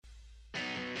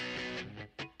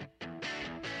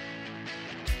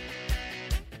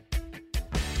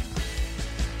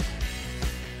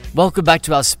Welcome back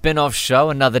to our spin-off show,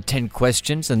 another 10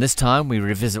 questions, and this time we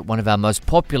revisit one of our most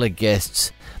popular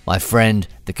guests, my friend,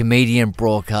 the comedian,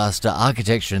 broadcaster,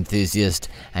 architecture enthusiast,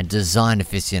 and design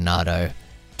aficionado,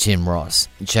 Tim Ross.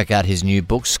 Check out his new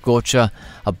book, Scorcher,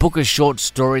 a book of short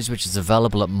stories which is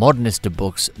available at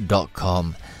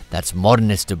modernistabooks.com. That's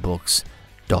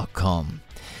modernistabooks.com.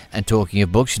 And talking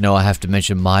of books, I have to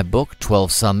mention my book,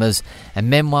 12 Summers, a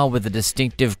memoir with a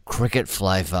distinctive cricket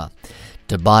flavour.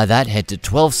 To buy that, head to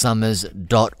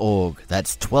 12summers.org.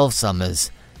 That's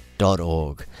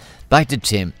 12summers.org. Back to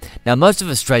Tim. Now, most of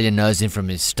Australia knows him from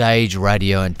his stage,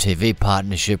 radio and TV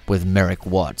partnership with Merrick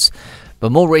Watts.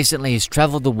 But more recently, he's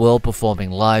travelled the world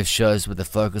performing live shows with a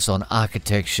focus on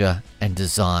architecture and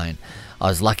design. I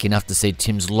was lucky enough to see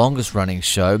Tim's longest running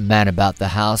show, Man About the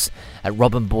House, at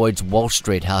Robin Boyd's Wall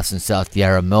Street House in South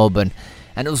Yarra, Melbourne.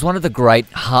 And it was one of the great,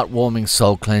 heartwarming,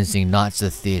 soul-cleansing nights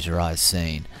of theatre I've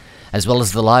seen. As well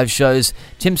as the live shows,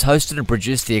 Tim's hosted and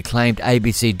produced the acclaimed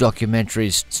ABC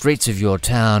documentaries Streets of Your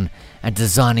Town and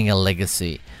Designing a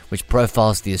Legacy, which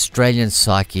profiles the Australian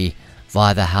psyche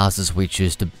via the houses we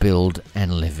choose to build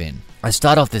and live in. I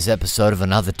start off this episode of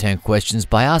Another 10 Questions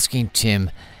by asking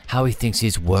Tim how he thinks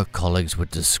his work colleagues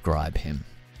would describe him.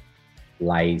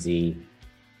 Lazy,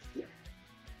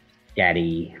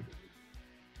 gaddy,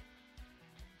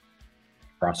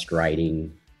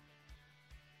 frustrating.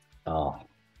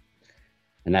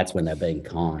 And that's when they're being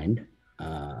kind.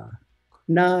 I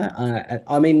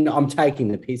mean, I'm taking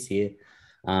the piss here,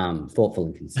 thoughtful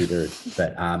and considerate,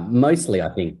 but mostly I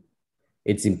think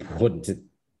it's important to,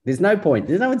 no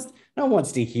one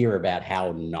wants to hear about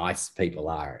how nice people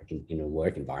are in a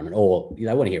work environment, or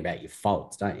they want to hear about your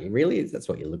faults, don't you? Really, that's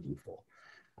what you're looking for.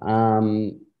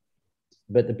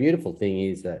 But the beautiful thing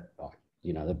is that,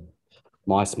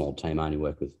 my small team, I only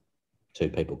work with 2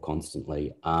 people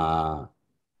constantly.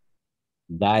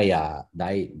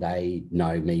 They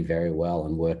know me very well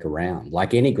and work around,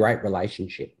 like any great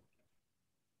relationship,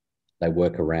 they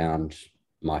work around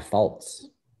my faults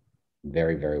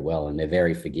very, very well, and they're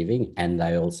very forgiving, and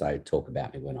they also talk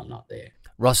about me when I'm not there.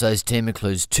 Rosso's team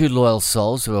includes 2 loyal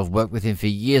souls who have worked with him for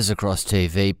years across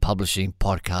TV, publishing,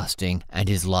 podcasting, and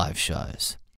his live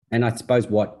shows. And I suppose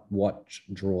what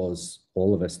draws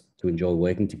all of us to enjoy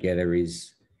working together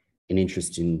is an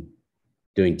interest in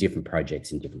doing different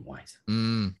projects in different ways.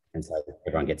 And so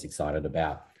everyone gets excited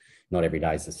about, not every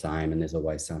day is the same, and there's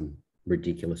always some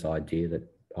ridiculous idea that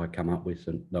I come up with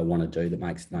and they want to do that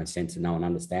makes no sense and no one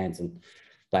understands, and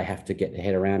they have to get their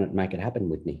head around it and make it happen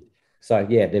with me. So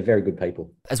yeah, they're very good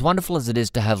people. As wonderful as it is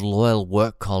to have loyal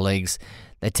work colleagues,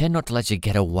 they tend not to let you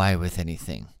get away with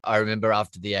anything. I remember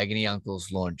after the Agony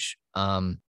Uncles launch,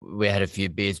 we had a few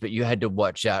beers, but you had to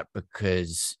watch out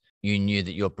because you knew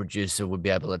that your producer would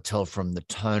be able to tell from the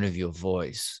tone of your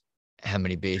voice how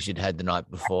many beers you'd had the night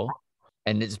before.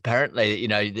 And it's apparently,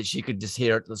 that she could just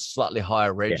hear it at a slightly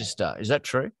higher register. Yeah. Is that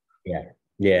true? Yeah.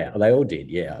 Yeah, they all did.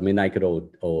 Yeah. I mean, they could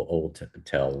all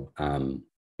tell,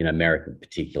 Merrick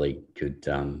particularly could,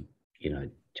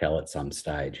 tell at some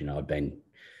stage, I'd been,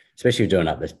 especially doing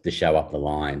up the show up the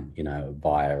line,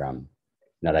 via,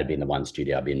 they'd be in the one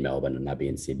studio, I'd be in Melbourne and they'd be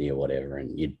in Sydney or whatever.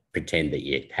 And you'd pretend that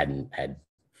you hadn't had,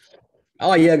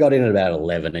 I got in at about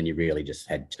 11 and you really just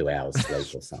had 2 hours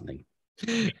sleep or something.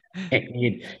 And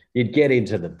you'd get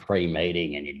into the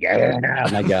pre-meeting and you'd go,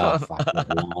 and they go, oh, fuck,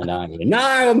 no,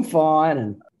 I'm fine.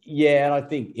 And yeah, and I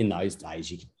think in those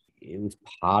days, it was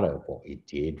part of what you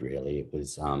did, really. It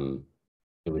was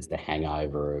the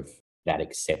hangover of that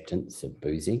acceptance of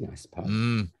boozing, I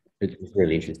suppose. It was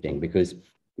really interesting because,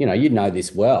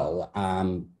 this well.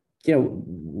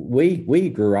 We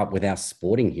grew up with our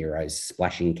sporting heroes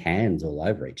splashing cans all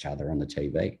over each other on the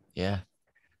TV. Yeah.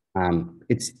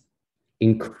 It's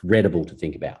incredible to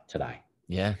think about today.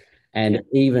 Yeah. And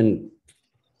even,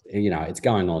 it's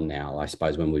going on now, I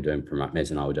suppose, when we're doing,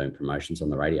 Mez and I were doing promotions on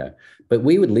the radio, but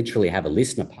we would literally have a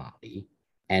listener party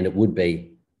and it would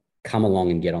be, come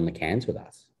along and get on the cans with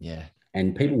us. Yeah.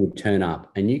 And people would turn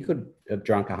up and you could have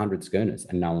drunk 100 schooners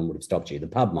and no one would have stopped you. The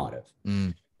pub might have.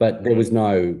 But there was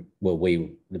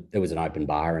there was an open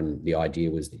bar and the idea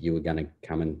was that you were going to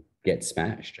come and get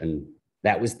smashed. And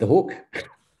that was the hook.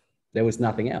 There was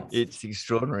nothing else. It's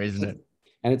extraordinary, isn't it?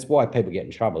 And it's why people get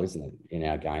in trouble, isn't it, in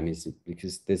our game, is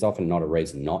because there's often not a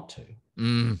reason not to.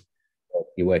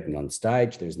 You're working on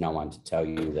stage. There's no one to tell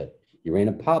you that you're in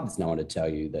a pub. There's no one to tell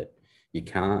you that you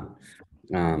can't,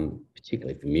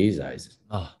 particularly for musos,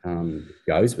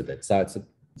 goes with it. So it's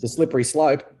a slippery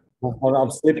slope.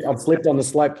 I've slipped on the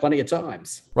slope plenty of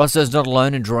times. Rosso's not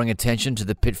alone in drawing attention to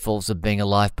the pitfalls of being a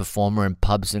live performer in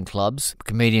pubs and clubs.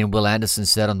 Comedian Will Anderson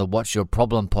said on the What's Your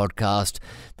Problem podcast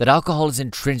that alcohol is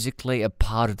intrinsically a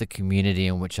part of the community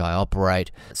in which I operate,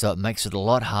 so it makes it a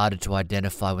lot harder to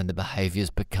identify when the behaviour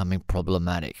is becoming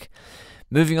problematic.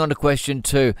 Moving on to question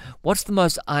 2, what's the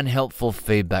most unhelpful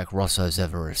feedback Rosso's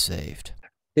ever received?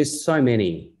 There's so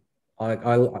many.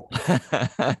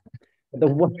 The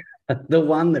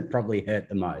one that probably hurt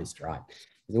the most, right?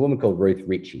 There's a woman called Ruth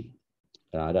Ritchie.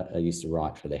 I used to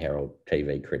write for the Herald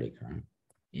TV critic, right?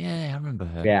 Yeah, I remember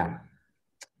her. Yeah.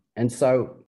 And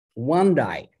so one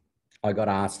day I got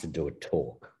asked to do a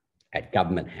talk at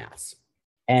Government House,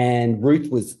 and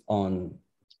Ruth was on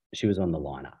the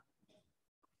lineup.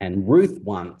 And Ruth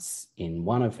once in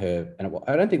one of her, and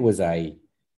I don't think it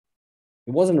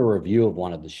wasn't a review of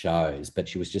one of the shows, but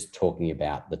she was just talking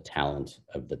about the talent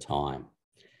of the time.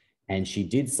 And she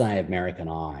did say of Merrick and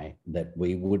I that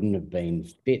we wouldn't have been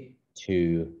fit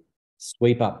to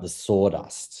sweep up the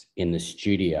sawdust in the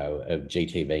studio of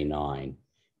GTV9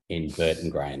 in Burton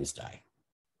Graham's day.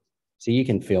 So you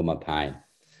can feel my pain,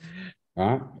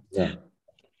 right? Yeah.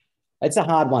 It's a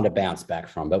hard one to bounce back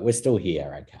from, but we're still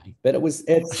here, okay? But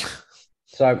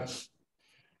so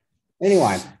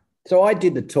anyway, so I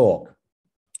did the talk,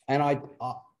 and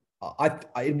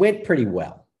it went pretty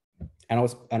well, and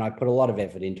I put a lot of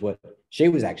effort into it. She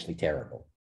was actually terrible.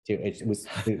 It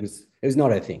was not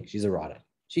her thing. She's a writer.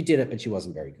 She did it, but she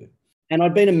wasn't very good. And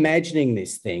I'd been imagining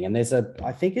this thing, and there's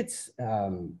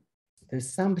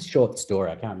some short story,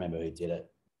 I can't remember who did it,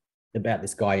 about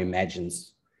this guy who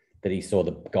imagines that he saw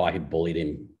the guy who bullied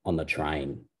him on the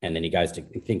train, and then he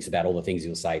thinks about all the things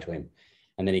he'll say to him,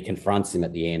 and then he confronts him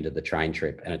at the end of the train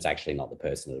trip, and it's actually not the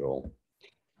person at all.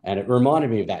 And it reminded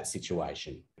me of that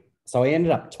situation. So I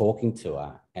ended up talking to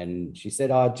her, and she said,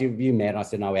 "Oh, have you met?" I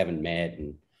said, "No, we haven't met,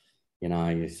 and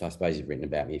I suppose you've written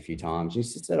about me a few times." And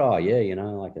she said, "Oh, yeah,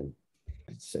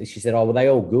 So she said, "Oh, were they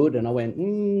all good?" And I went,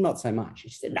 "Not so much." She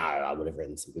said, "No, I would have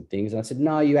written some good things." And I said,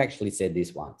 "No, you actually said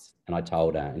this once." And I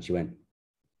told her, and she went,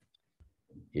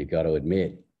 "You got to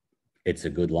admit, it's a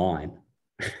good line."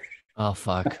 Oh,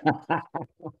 fuck.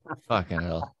 Fucking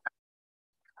hell.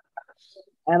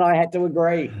 And I had to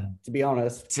agree, to be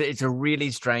honest. It's a really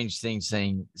strange thing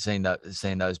seeing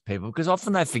those people, because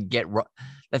often they forget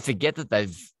that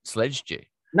they've sledged you.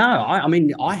 No, I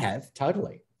mean, I have,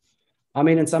 totally. I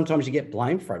mean, and sometimes you get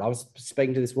blamed for it. I was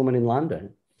speaking to this woman in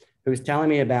London who was telling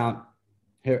me about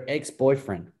her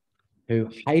ex-boyfriend who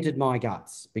hated my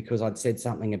guts because I'd said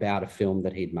something about a film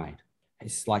that he'd made.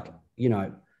 It's like,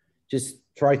 just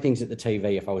throw things at the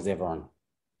TV if I was ever on.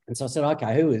 And so I said,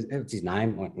 "Okay, what's his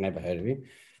name?" I never heard of him.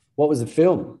 "What was the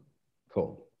film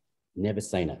called?" "Never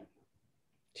seen it."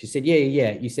 She said,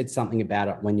 yeah, you said something about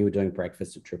it when you were doing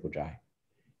Breakfast at Triple J."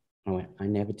 I went, "I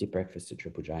never did Breakfast at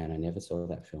Triple J, and I never saw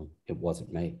that film. It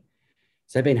wasn't me."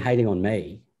 So they've been hating on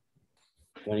me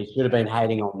when he should have been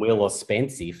hating on Will or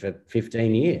Spency for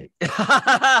 15 years.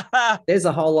 There's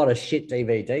a whole lot of shit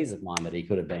DVDs of mine that he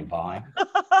could have been buying.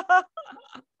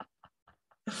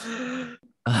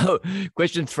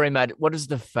 Question 3, mate. What is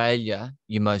the failure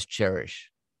you most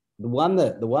cherish? The one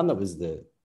that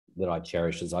I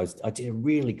cherish is I did a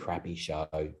really crappy show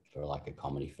for like a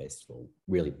comedy festival,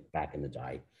 really back in the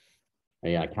day.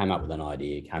 And, I came up with an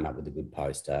idea, came up with a good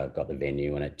poster, got the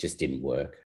venue, and it just didn't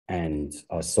work. And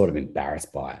I was sort of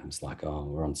embarrassed by it. I was like, "Oh,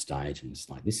 we're on stage," and it's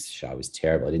like, this show is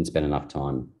terrible. I didn't spend enough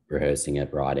time rehearsing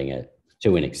it, writing it,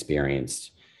 too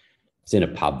inexperienced. It's in a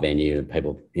pub venue, and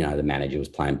people, the manager was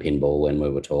playing pinball when we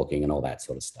were talking and all that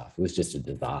sort of stuff. It was just a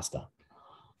disaster.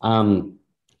 And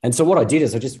so what I did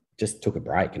is I just took a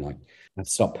break, and I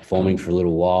stopped performing for a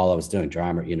little while. I was doing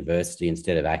drama at university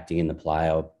instead of acting in the play.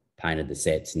 I painted the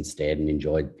sets instead and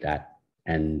enjoyed that.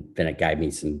 And then it gave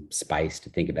me some space to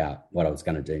think about what I was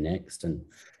going to do next and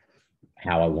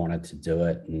how I wanted to do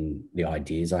it and the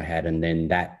ideas I had. And then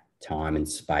that time and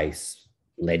space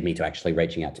led me to actually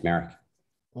reaching out to Merrick.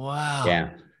 Wow. Yeah.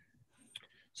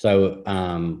 So,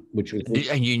 which was...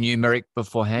 And you knew Merrick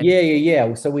beforehand?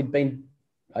 Yeah. So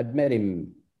I'd met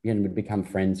him, we'd become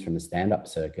friends from the stand-up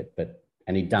circuit,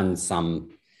 and he'd done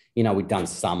some, we'd done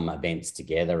some events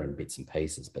together and bits and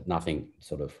pieces, but nothing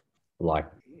sort of like,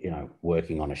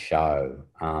 working on a show.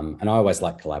 And I always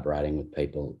like collaborating with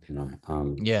people,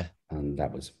 Yeah. And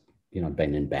that was,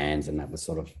 being in bands, and that was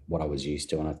sort of what I was used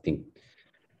to. And I think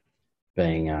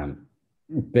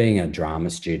being a drama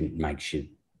student makes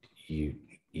you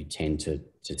tend to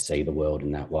see the world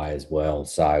in that way as well.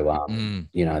 So,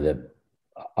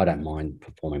 I don't mind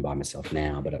performing by myself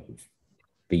now, but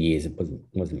for years it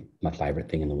wasn't my favorite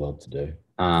thing in the world to do.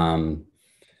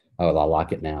 Oh, I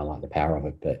like it now. I like the power of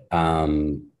it.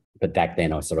 But back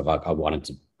then I wanted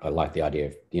to, I like the idea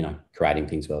of, creating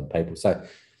things for other people. So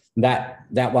that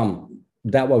one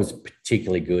was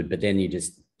particularly good. But then you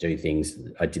just do things.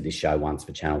 I did this show once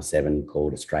for Channel 7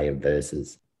 called Australia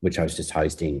Versus, which I was just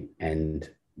hosting. And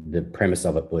the premise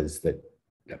of it was that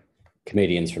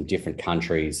comedians from different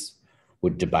countries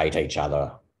would debate each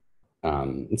other.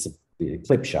 It's a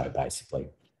clip show, basically.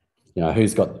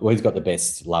 Who's got the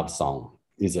best love song?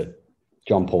 Is it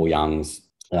John Paul Young's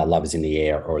 "Love Is in the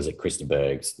Air" or is it Krista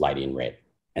Berg's "Lady in Red"?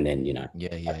 And then Yeah.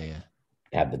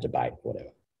 have the debate, whatever.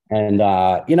 And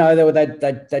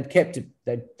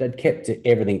they'd kept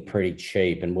everything pretty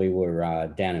cheap, and we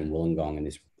were down in Wollongong in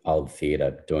this old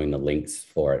theatre doing the links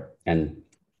for it, and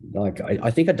like I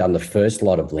think I'd done the first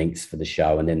lot of links for the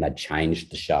show, and then they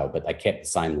changed the show, but they kept the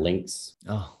same links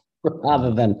Oh,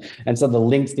 rather than, and so the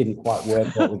links didn't quite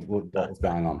work what was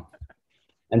going on.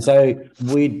 And so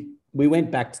we went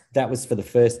back. That was for the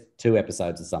first two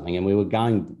episodes or something, and we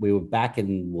were back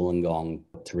in Wollongong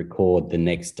to record the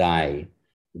next day,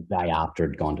 the day after it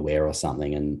had gone to air or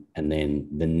something, and then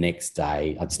the next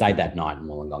day I'd stayed that night in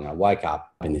Wollongong. And I woke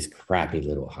up in this crappy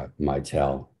little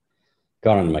motel,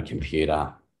 got onto my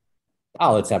computer.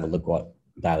 Oh, let's have a look what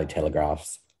Daily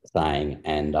Telegraph's saying,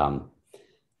 and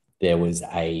there was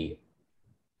a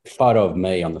photo of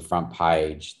me on the front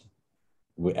page,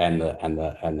 and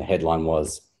the headline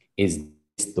was, "Is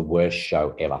this the worst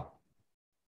show ever?"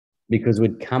 Because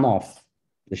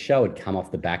the show had come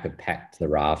off the back of Packed to the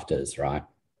Rafters, right?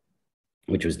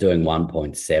 Which was doing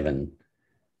 1.7.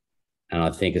 And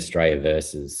I think Australia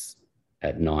Versus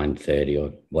at 9:30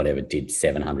 or whatever did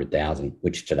 700,000,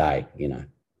 which today,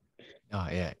 oh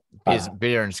yeah.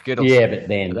 Beer and Skittles. Yeah, but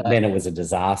then it was a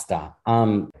disaster.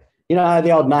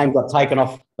 The old name got taken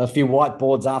off a few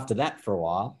whiteboards after that for a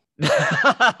while.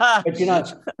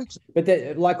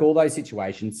 But like all those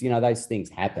situations, those things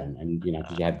happen, and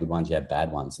because you have good ones, you have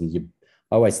bad ones, and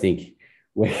I always think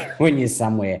when you're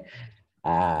somewhere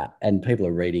and people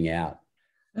are reading out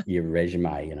your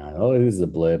resume, oh, this is a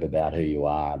blurb about who you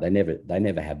are. They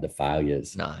never have the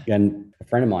failures. No. And a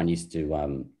friend of mine used to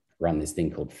run this thing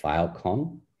called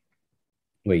FailCon,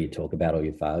 where you talk about all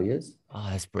your failures. Oh,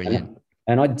 that's brilliant.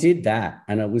 And I did that,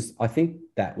 and I think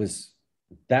that was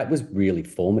really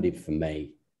formative for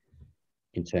me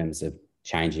in terms of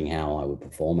changing how I would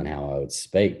perform and how I would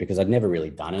speak, because I'd never really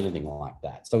done anything like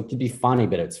that. So it could be funny,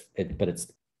 but it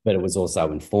was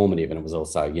also informative, and it was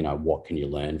also, what can you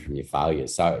learn from your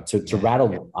failures? So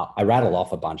I rattle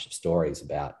off a bunch of stories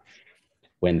about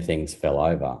when things fell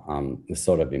over. Was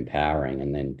sort of empowering,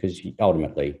 and then because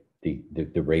ultimately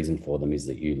the reason for them is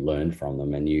that you learn from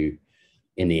them, and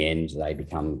in the end they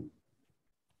become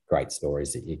great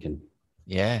stories that you can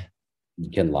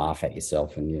laugh at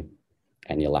yourself and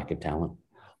your lack of talent.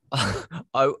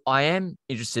 I am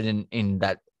interested in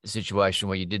that situation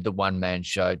where you did the one-man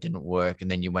show, didn't work,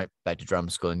 and then you went back to drum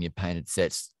school and you painted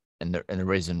sets, and the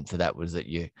reason for that was that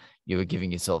you were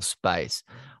giving yourself space.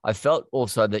 I felt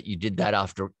also that you did that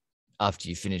after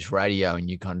you finished radio and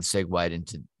you kind of segued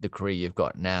into the career you've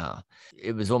got now.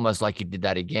 It was almost like you did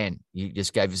that again. You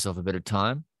just gave yourself a bit of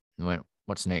time and went,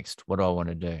 what's next? What do I want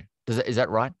to do? Is that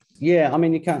right? Yeah, I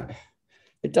mean,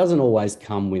 it doesn't always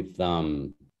come with, there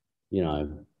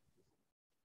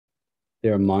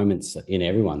are moments in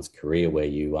everyone's career where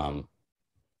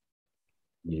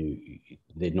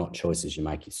they're not choices you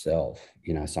make yourself.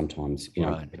 Sometimes,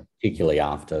 right. Particularly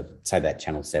after, say, that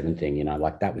Channel 7 thing,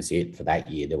 like that was it for that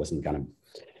year. There wasn't going to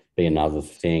be another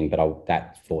thing, but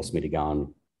that forced me to go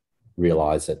and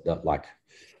realize that like,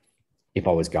 if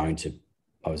I was going to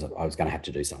have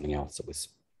to do something else. It was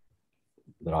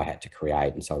that I had to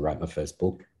create. And so I wrote my first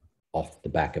book off the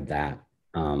back of that,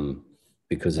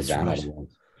 because of that. Right.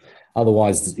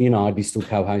 Otherwise, I'd be still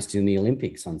co-hosting the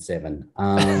Olympics on 7.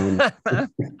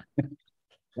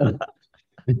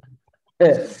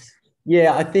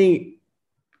 Yeah, I think,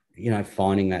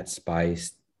 finding that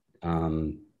space,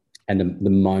 and the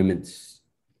moments,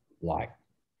 like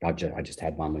I just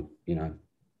had one with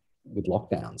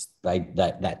lockdowns.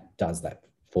 That does that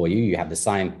for you. You have the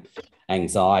same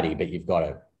anxiety, but you've got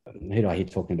to. Who did I hear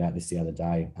talking about this the other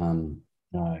day?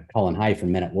 Colin Hay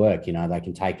from Men at Work. They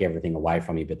can take everything away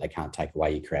from you, but they can't take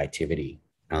away your creativity.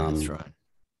 That's right.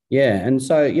 Yeah, and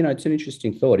so it's an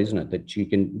interesting thought, isn't it? That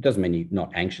it doesn't mean you're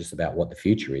not anxious about what the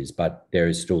future is, but there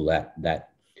is still that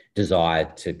desire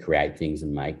to create things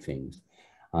and make things.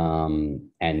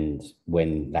 And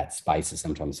when that space is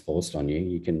sometimes forced on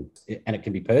you, and it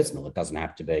can be personal. It doesn't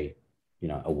have to be,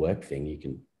 a work thing. You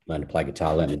can learn to play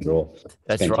guitar, learn to draw.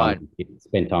 That's right.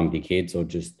 Spend time with your kids, or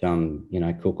just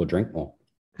cook or drink more.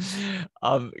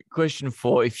 Question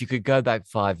 4: if you could go back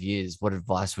 5 years, what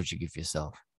advice would you give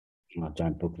yourself? I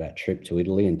don't book that trip to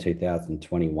Italy in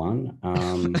 2021.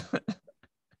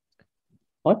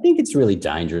 I think it's really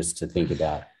dangerous to think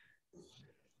about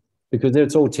because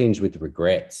it's all tinged with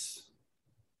regrets.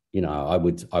 I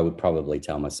would probably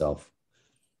tell myself,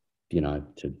 to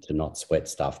not sweat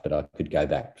stuff, but I could go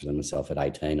back to myself at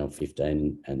 18 or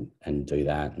 15 and do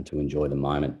that and to enjoy the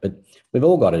moment. But we've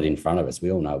all got it in front of us.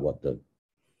 We all know what the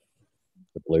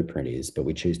blueprint is, but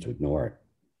we choose to ignore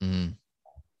it. Mm,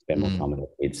 Spend more mm, time with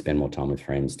kids, spend more time with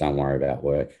friends. Don't worry about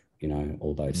work,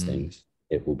 all those mm. things.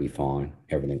 It will be fine.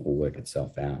 Everything will work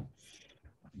itself out.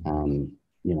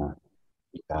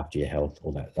 Look after your health,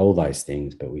 all those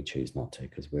things, but we choose not to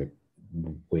because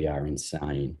we are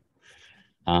insane.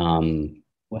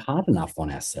 We're hard enough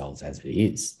on ourselves as it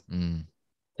is Mm,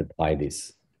 to play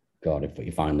this. God,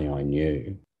 if only I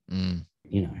knew. mm,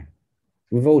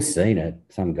 We've all seen it.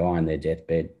 Some guy on their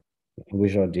deathbed. I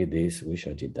wish I did this. I wish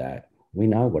I did that. We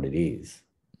know what it is,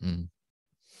 mm.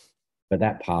 but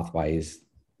that pathway is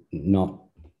not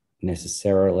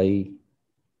necessarily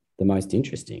the most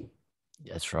interesting.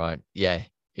 That's right. Yeah,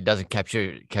 it doesn't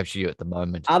capture you at the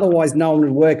moment. Otherwise, no one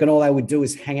would work, and all they would do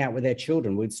is hang out with their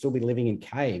children. We'd still be living in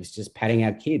caves, just patting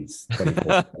our kids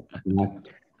 24.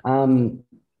 Um,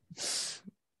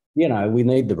 we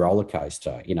need the roller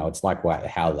coaster. It's like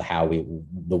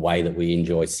the way that we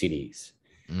enjoy cities.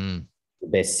 Mm, The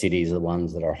best cities are the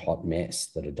ones that are a hot mess,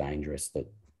 that are dangerous, that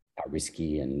are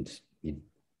risky, and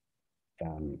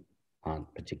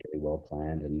aren't particularly well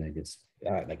planned, and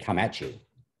they come at you.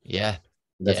 yeah,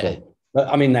 That's yeah, but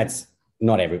I mean, that's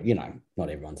not not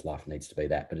everyone's life needs to be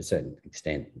that, but to a certain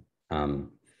extent,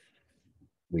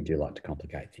 we do like to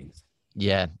complicate things.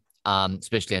 yeah.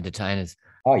 Especially entertainers.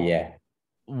 Oh yeah,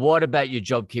 What about your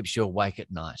job keeps you awake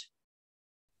at night?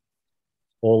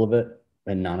 all of it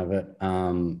and none of it.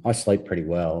 I sleep pretty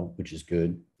well, which is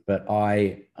good, but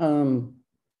I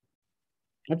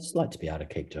just like to be able to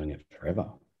keep doing it forever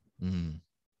Mm,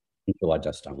 until I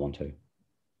just don't want to.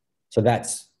 So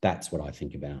that's what I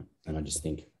think about, and I just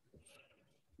think,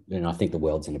 I think the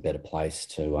world's in a better place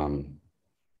to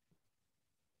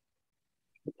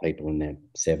for people in their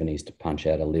 70s to punch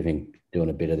out a living doing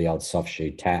a bit of the old soft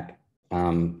shoe tap.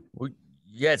 well,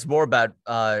 yeah, it's more about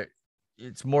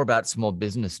small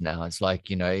business now. It's like,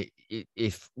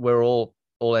 if we're all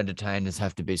entertainers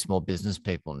have to be small business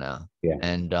people now. Yeah.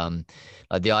 And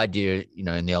like the idea,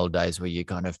 in the old days where you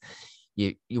kind of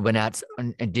you went out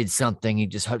and did something, you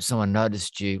just hope someone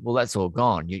noticed you. Well, that's all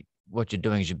gone. What you're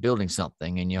doing is you're building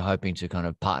something and you're hoping to kind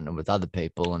of partner with other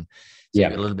people, and so you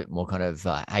get a little bit more kind of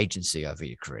agency over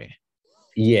your career.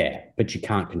 Yeah, but you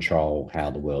can't control how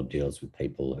the world deals with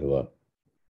people who are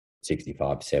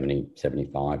 65, 70,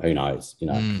 75. Who knows,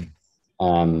 Mm,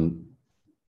 Um,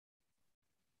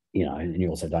 and you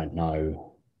also don't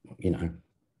know, no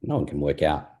one can work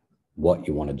out what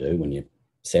you want to do when you're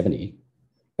 70.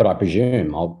 But I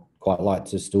presume I'll quite like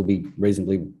to still be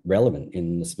reasonably relevant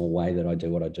in the small way that I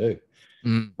do what I do.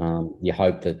 mm. You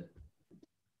hope that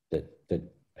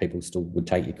people still would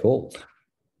take your calls.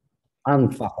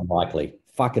 Unfucking likely.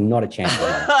 Fucking not a chance.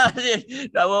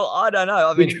 No, well, I don't know.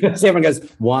 I mean, Because everyone goes,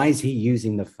 why is he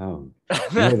using the phone?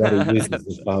 Nobody uses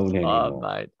the phone oh, anymore.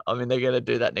 mate. I mean, they're going to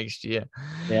do that next year.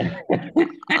 Yeah.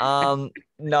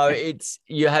 No,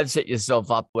 you have set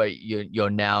yourself up where you're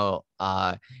now.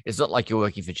 It's not like you're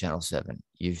working for Channel 7.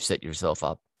 You've set yourself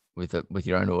up with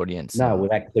your own audience. No, well,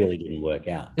 that clearly didn't work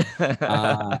out.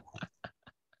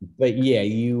 But yeah,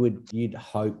 you'd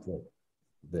hope that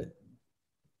that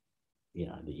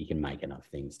you can make enough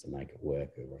things to make it work,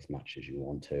 or as much as you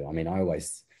want to. I mean, I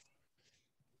always,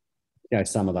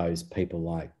 some of those people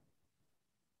like,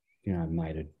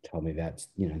 mate had told me about,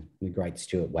 the great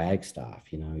Stuart Wagstaff.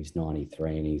 He's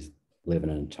 93 and he's living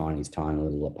in a tiny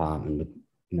little apartment with,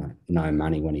 no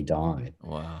money when he died.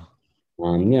 Wow.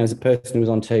 As a person who was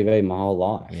on TV my whole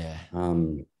life. Yeah.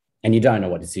 And you don't know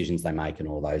what decisions they make and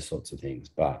all those sorts of things,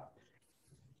 but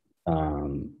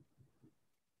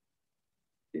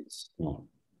it's not.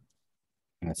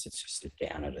 It's just a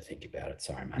downer to think about it.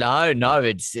 Sorry, mate. No,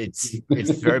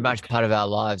 it's very much part of our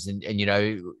lives, and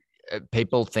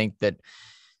people think that.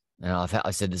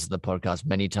 I've said this in the podcast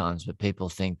many times, but people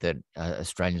think that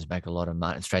Australians make a lot of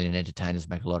money. Australian entertainers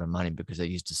make a lot of money because they're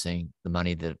used to seeing the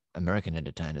money that American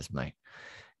entertainers make.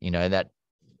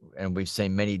 And we've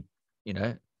seen many,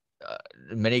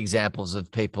 many examples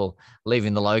of people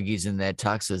leaving the Logies in their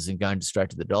tuxes and going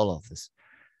straight to the doll office.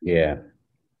 Yeah.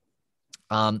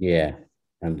 Yeah.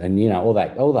 And all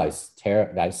those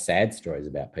sad stories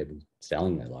about people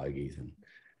selling their Logies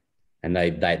and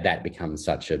that becomes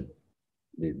such a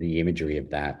the imagery of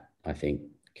that, I think,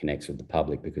 connects with the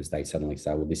public, because they suddenly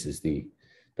say, well, this is the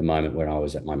moment when I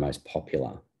was at my most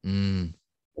popular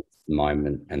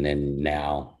moment, and then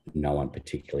now no one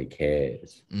particularly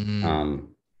cares. You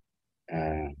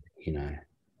know,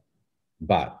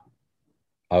 but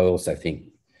I also think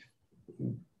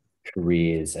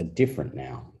careers are different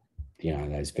now. You know,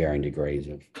 those varying degrees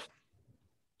of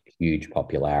huge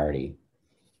popularity.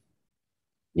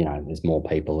 You know, there's more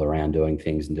people around doing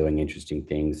things and doing interesting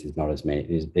things. There's not as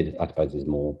many. I suppose there's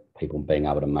more people being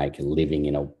able to make a living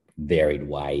in a varied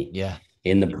way. Yeah.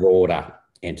 In the broader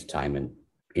entertainment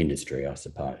industry, I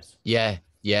suppose. Yeah.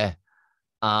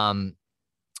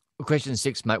 Question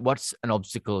 6, mate. What's an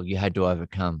obstacle you had to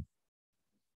overcome?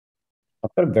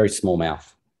 I've got a very small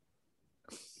mouth.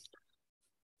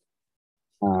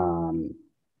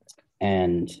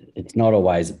 And it's not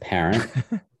always apparent.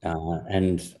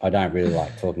 And I don't really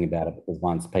like talking about it, because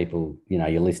once people, you know,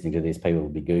 you're listening to this, people will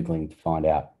be Googling to find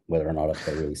out whether or not I've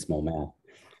got a really small mouth.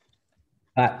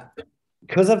 But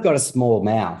because I've got a small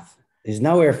mouth, there's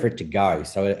nowhere for it to go.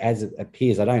 So as it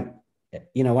appears, I don't,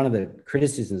 you know, one of the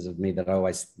criticisms of me that I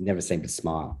always never seem to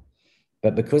smile.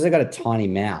 But because I've got a tiny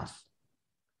mouth,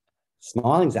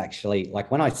 smiling's actually, like,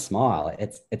 when I smile,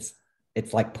 it's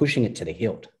like pushing it to the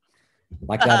hilt.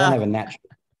 Like, I don't have a natural.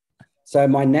 So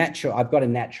I've got a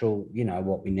natural, you know,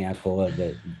 what we now call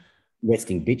the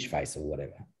resting bitch face or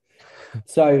whatever.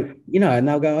 So, you know, and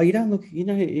they'll go, oh, you don't look, you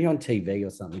know, you're on TV or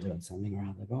something doing something,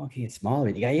 or they go, oh, can you smile a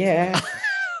bit? You go, yeah.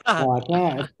 Like,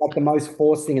 no, it's like the most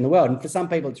forced thing in the world. And for some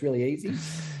people, it's really easy.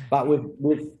 But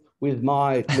with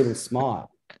my little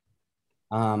smile,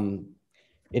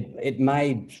 it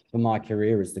made for my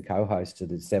career as the co-host of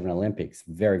the 7 Olympics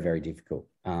very, very difficult.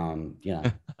 You know,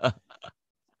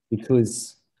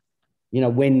 because, you know,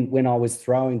 when I was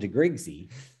throwing to Griggsy,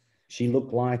 she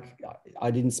looked like I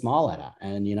didn't smile at her.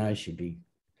 And, you know, she'd be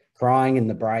crying in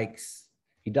the breaks.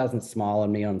 He doesn't smile at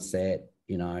me on set,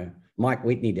 you know. Mike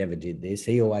Whitney never did this.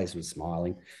 He always was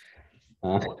smiling.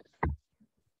 So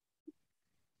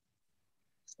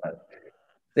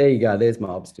there you go. There's my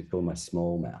obstacle, my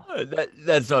small mouth.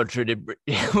 That's not true.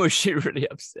 Was she really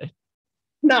upset?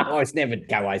 No, I was never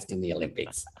co-hosting the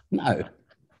Olympics. No.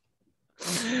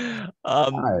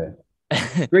 No.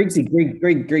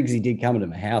 Griggsy did come into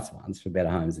my house once for Better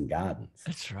Homes and Gardens.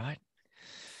 That's right.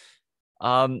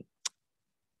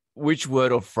 Which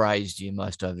word or phrase do you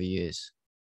most overuse?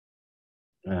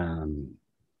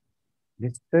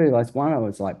 There's two. Like, one, I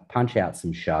was like, punch out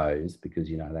some shows, because,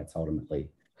 you know, that's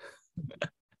ultimately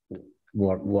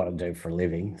what I do for a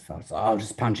living. So I was like, I'll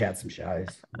just punch out some shows.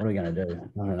 What are we going to do? I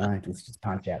don't know. Let's just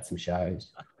punch out some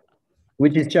shows.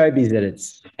 Which is showbiz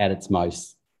at its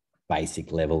most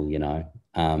basic level, you know.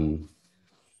 And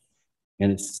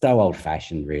it's so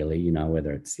old-fashioned, really, you know,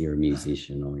 whether it's you're a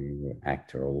musician or you're an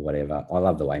actor or whatever. I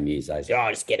love the way musos,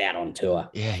 just get out on tour.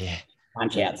 Yeah.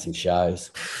 Punch out some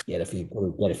shows. Get a few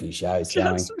shows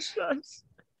going.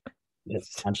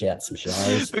 Let's punch out some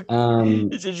shows. It's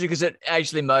interesting because it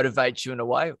actually motivates you in a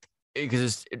way,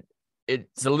 because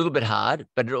it's a little bit hard,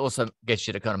 but it also gets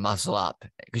you to kind of muscle up,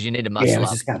 because you need to muscle up. Yeah,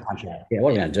 let's just go punch out. Yeah,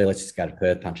 what are we going to do? Let's just go to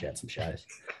Perth, punch out some shows.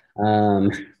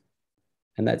 And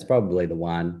that's probably the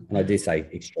one. And I do say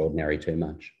extraordinary too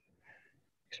much.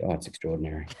 Oh, it's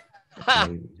extraordinary.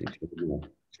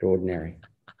 Extraordinary.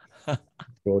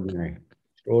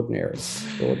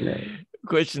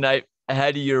 Question 8.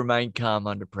 How do you remain calm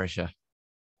under pressure?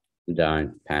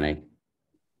 Don't panic.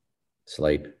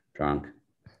 Sleep, drunk.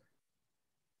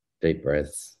 Deep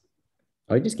breaths.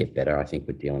 I just get better, I think,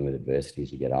 with dealing with adversity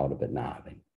as you get older. But no, I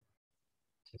mean,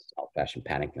 just old-fashioned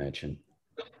panic merchant.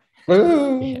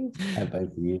 Yeah. Me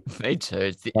too.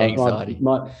 It's the anxiety.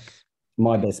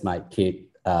 My best mate Kit,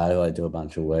 who I do a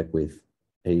bunch of work with,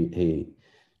 he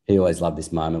always loved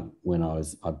this moment when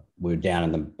we were down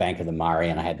in the bank of the Murray,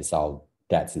 and I had this old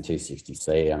Datsun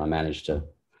 260C, and I managed to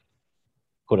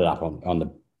put it up on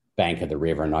the bank of the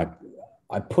river, and I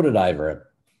put it over a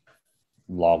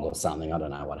log or something. I don't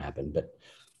know what happened, but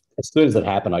as soon as it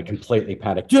happened, I completely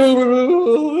panicked.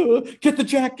 Get the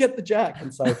jack.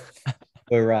 And so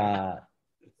for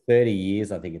 30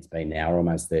 years, I think it's been now,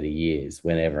 almost 30 years,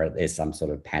 whenever there's some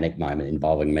sort of panic moment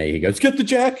involving me, he goes, get the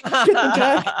jack.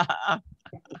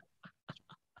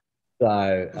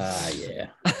 So yeah.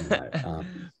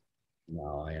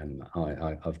 No,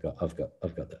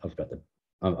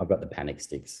 I've got the panic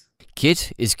sticks.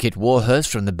 Kit is Kit Warhurst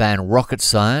from the band Rocket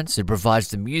Science, who provides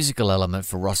the musical element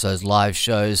for Rosso's live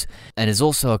shows and is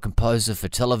also a composer for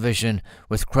television,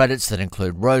 with credits that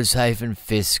include Rosehaven,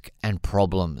 Fisk and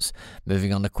Problems.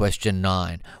 Moving on to question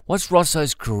 9. What's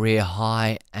Rosso's career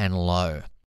high and low?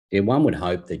 Yeah, one would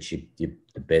hope that you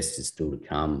the best is still to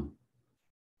come.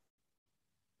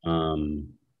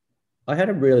 I had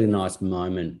a really nice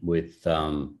moment with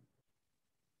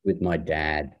my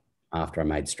dad after I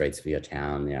made Streets of Your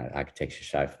Town, architecture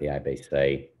show for the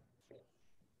ABC.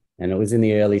 And it was in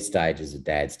the early stages of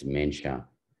Dad's dementia.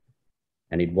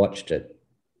 And he'd watched it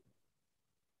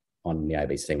on the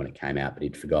ABC when it came out, but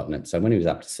he'd forgotten it. So when he was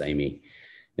up to see me,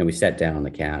 we sat down on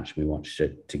the couch and we watched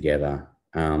it together.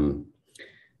 And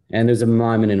there was a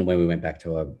moment in when we went back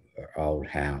to our old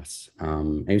house.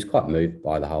 He was quite moved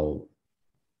by the whole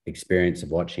experience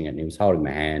of watching it. And he was holding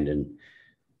my hand, and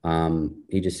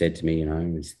he just said to me,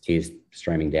 with tears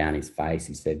streaming down his face,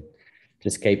 he said,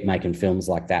 "Just keep making films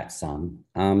like that, son."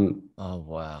 Oh,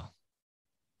 wow.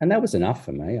 And that was enough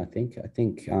for me, I think.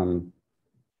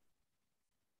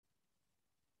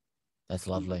 That's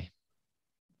lovely.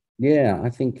 Yeah, I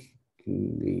think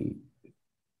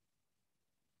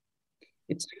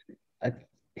it's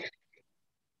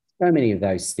so many of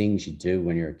those things you do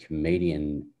when you're a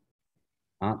comedian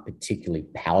aren't particularly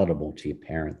palatable to your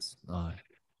parents. Oh.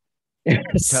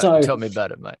 So tell me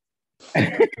about it, mate.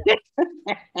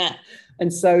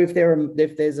 And so if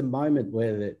there's a moment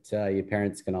where that your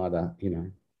parents can either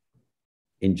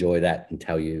enjoy that and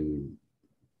tell you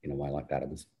in a way like that,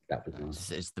 that was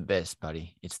nice. It's the best,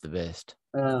 buddy. It's the best.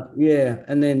 Yeah,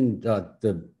 and then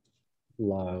the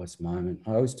lowest moment,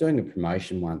 I was doing a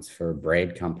promotion once for a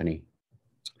bread company,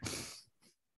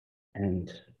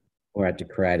 and we had to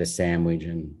create a sandwich,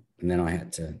 and then I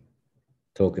had to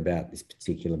talk about this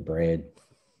particular bread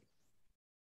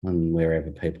and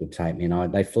wherever people would take me.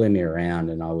 And they flew me around,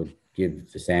 and I would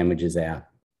give the sandwiches out.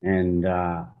 And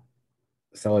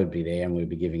so I'd be there and we'd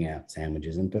be giving out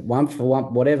sandwiches. But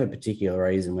whatever particular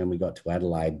reason, when we got to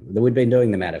Adelaide, we'd been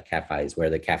doing them out of cafes where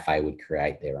the cafe would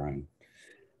create their own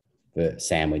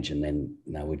sandwich, and then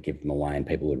we'd give them away and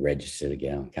people would register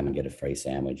to come and get a free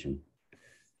sandwich. And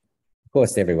of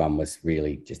course, everyone was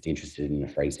really just interested in a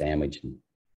free sandwich and,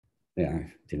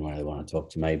 didn't really want to talk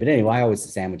to me. But anyway, I was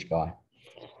the sandwich guy.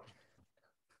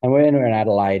 And we were in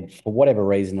Adelaide, for whatever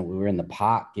reason, we were in the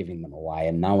park giving them away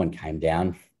and no one came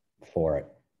down for it.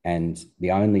 And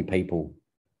the only people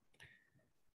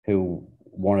who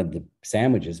wanted the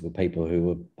sandwiches were people who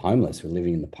were homeless, who were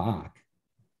living in the park.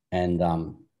 And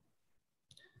the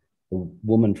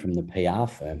woman from the PR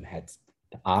firm had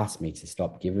asked me to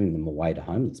stop giving them away to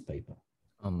homeless people.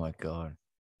 Oh my God.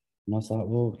 And I was like,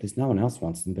 well, there's no one else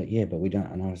wants them, but we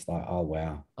don't. And I was like, oh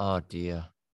wow. Oh dear.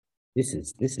 This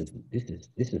is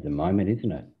the moment,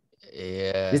 isn't it?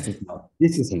 Yeah.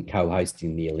 This isn't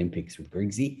co-hosting the Olympics with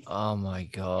Briggsy. Oh my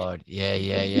God.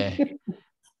 Yeah.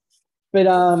 But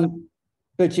I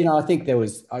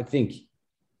think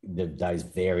those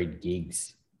varied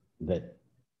gigs that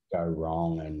go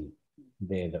wrong, and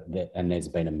there's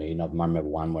been a million of them. I remember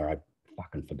one where I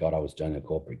fucking forgot I was doing a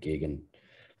corporate gig, and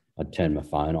I turned my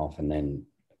phone off and then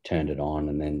turned it on,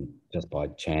 and then just by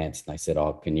chance they said,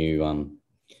 "Oh, can you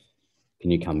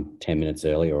come 10 minutes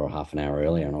earlier or half an hour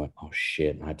earlier?" And I went, "Oh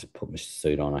shit!" And I had to put my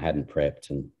suit on. I hadn't prepped,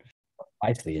 and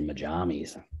basically in my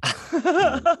jammies,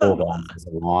 4 glasses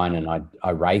of wine, and I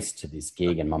raced to this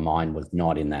gig, and my mind was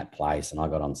not in that place. And I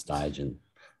got on stage, and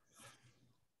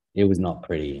it was not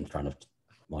pretty in front of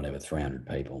whatever 300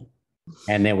 people.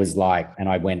 And there was and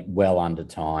I went well under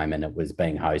time, and it was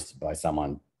being hosted by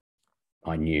someone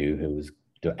I knew who was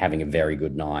having a very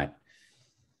good night.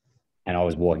 And I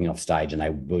was walking off stage, and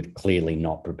they were clearly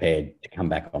not prepared to come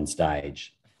back on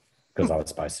stage because I was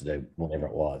supposed to do whatever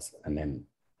it was. And then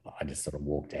I just sort of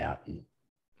walked out and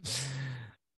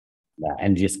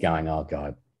just going, oh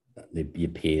God, your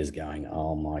peers going,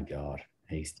 oh my God,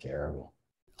 he's terrible.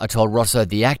 I told Rosso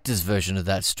the actor's version of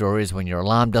that story is when your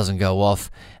alarm doesn't go off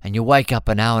and you wake up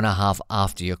an hour and a half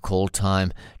after your call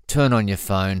time, turn on your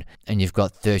phone, and you've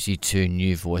got 32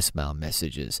 new voicemail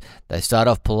messages. They start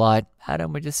off polite,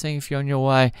 "Adam, we're just seeing if you're on your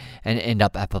way," and end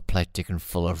up apoplectic and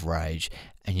full of rage,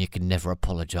 and you can never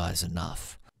apologise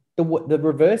enough. The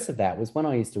reverse of that was when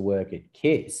I used to work at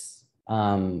KISS,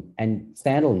 and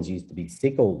Sandilands used to be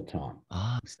sick all the time.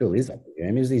 It still is.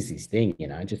 It was this thing,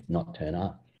 just not turn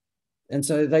up. And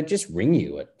so they just ring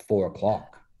you at 4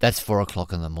 o'clock. That's 4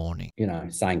 o'clock in the morning.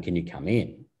 Saying, "Can you come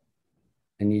in?"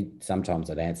 And sometimes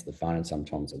I'd answer the phone and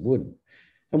sometimes I wouldn't.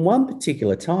 And one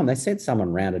particular time they sent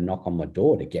someone round and knock on my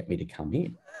door to get me to come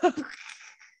in.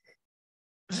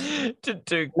 They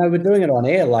were doing it on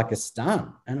air like a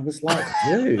stunt. And it was like,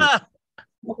 dude, I've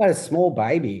got a small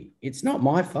baby. It's not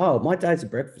my fault. My days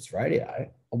of breakfast radio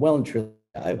are well and truly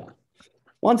over.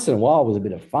 Once in a while was a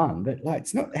bit of fun, but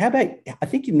it's not. How about, I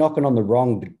think you're knocking on the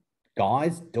wrong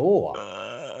guy's door.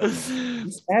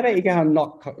 How about you go and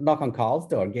knock on Kyle's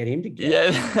door and get him to get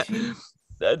Yeah.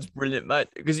 That's brilliant, mate.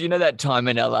 Because you know that time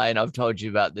in LA, and I've told you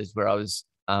about this, where I was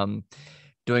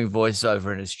doing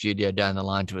voiceover in a studio down the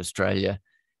line to Australia,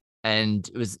 and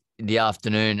it was in the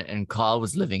afternoon, and Kyle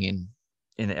was living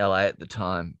in LA at the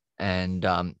time, and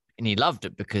he loved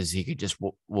it because he could just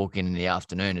walk in the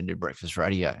afternoon and do breakfast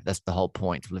radio. That's the whole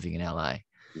point of living in LA.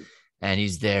 And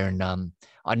he's there, and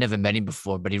I'd never met him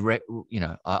before, but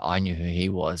I knew who he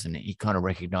was, and he kind of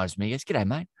recognized me. He goes, "G'day,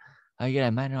 mate." "Oh,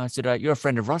 g'day, mate." And I said, "You're a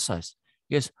friend of Rosso's."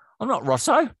 He goes, "I'm not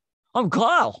Rosso. I'm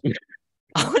Kyle."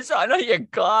 I said, "I know you're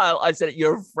Kyle." I said,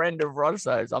 "You're a friend of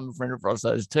Rosso's." "I'm a friend of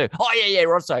Rosso's too." "Oh, yeah,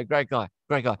 Rosso. Great guy.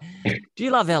 Great guy." "Do you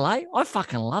love LA?" "I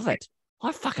fucking love it.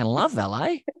 I fucking love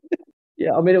LA.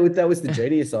 Yeah, I mean, that was the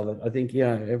genius of it. I think,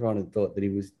 everyone had thought that he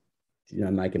was,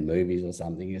 making movies or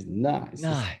something. He goes, no, it's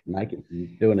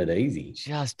just doing it easy.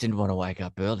 Just didn't want to wake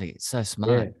up early. It's so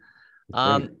smart.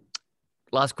 Yeah.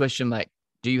 Last question, mate.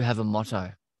 Do you have a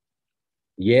motto?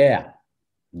 Yeah.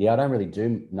 Yeah, I don't really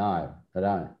do. No, I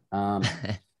don't.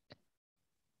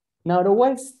 No, it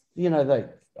always,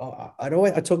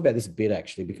 I talk about this a bit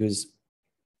actually, because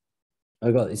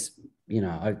I got this,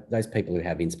 those people who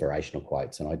have inspirational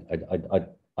quotes, and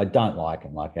I don't like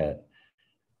them. Like I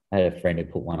had a friend who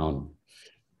put one on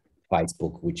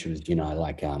Facebook, which was,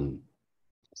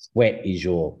 sweat is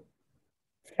your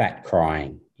fat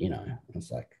crying,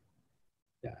 It's like,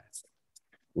 it's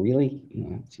really,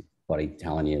 it's your body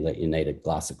telling you that you need a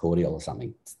glass of cordial or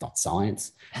something. It's not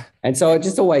science. And so I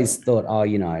just always thought,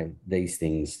 these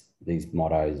things, these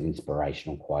mottos,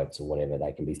 inspirational quotes or whatever,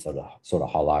 they can be sort of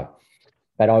hollow.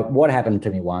 But what happened to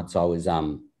me once, I was,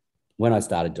 when I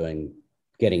started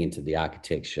getting into the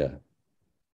architecture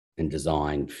and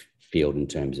design field in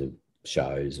terms of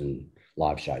shows and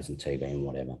live shows and TV and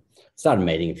whatever, started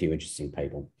meeting a few interesting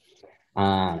people.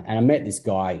 And I met this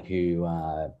guy who,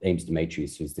 Eames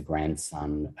Demetrius, who's the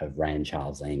grandson of Ray and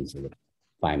Charles Eames, who were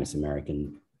famous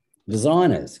American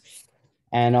designers.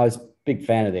 And I was a big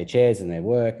fan of their chairs and their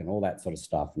work and all that sort of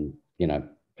stuff. And,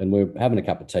 and we were having a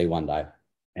cup of tea one day,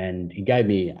 and he gave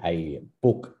me a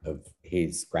book of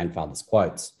his grandfather's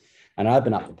quotes. And I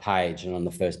opened up the page, and on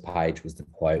the first page was the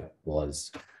quote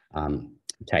was,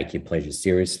 "Take your pleasure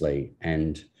seriously."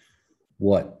 And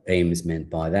what Eames meant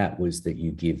by that was that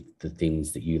you give the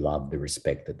things that you love the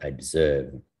respect that they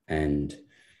deserve. And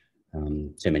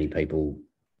too many people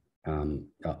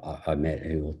I met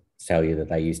who will tell you that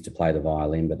they used to play the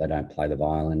violin, but they don't play the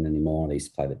violin anymore. They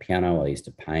used to play the piano, or they used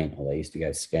to paint, or they used to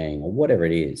go skiing, or whatever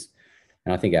it is.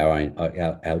 And I think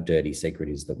our dirty secret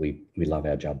is that we love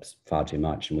our jobs far too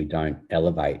much, and we don't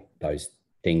elevate those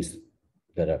things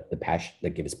that are the passion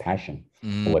that give us passion,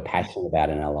 or we're passionate about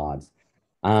in our lives.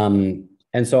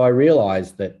 And so I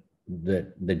realized that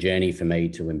the journey for me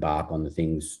to embark on the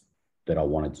things that I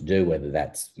wanted to do, whether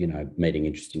that's, meeting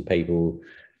interesting people,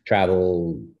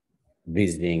 travel,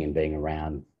 visiting and being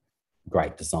around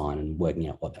great design and working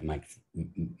out what that makes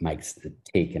it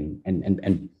tick,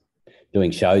 and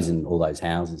doing shows in all those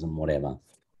houses and whatever.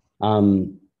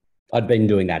 I'd been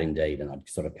doing that indeed, and I'd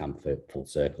sort of come full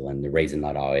circle. And the reason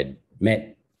that I had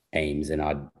met Eames and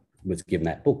I was given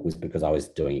that book was because I was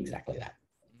doing exactly that.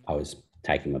 I was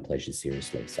taking my pleasure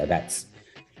seriously. So that's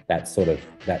sort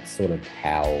of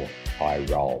how I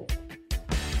roll.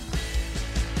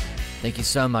 Thank you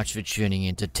so much for tuning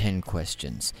in to 10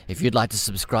 Questions. If you'd like to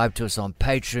subscribe to us on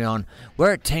Patreon,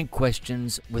 we're at 10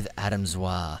 Questions with Adam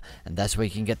Zwar, and that's where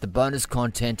you can get the bonus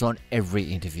content on every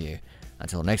interview.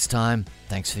 Until next time,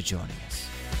 thanks for joining us.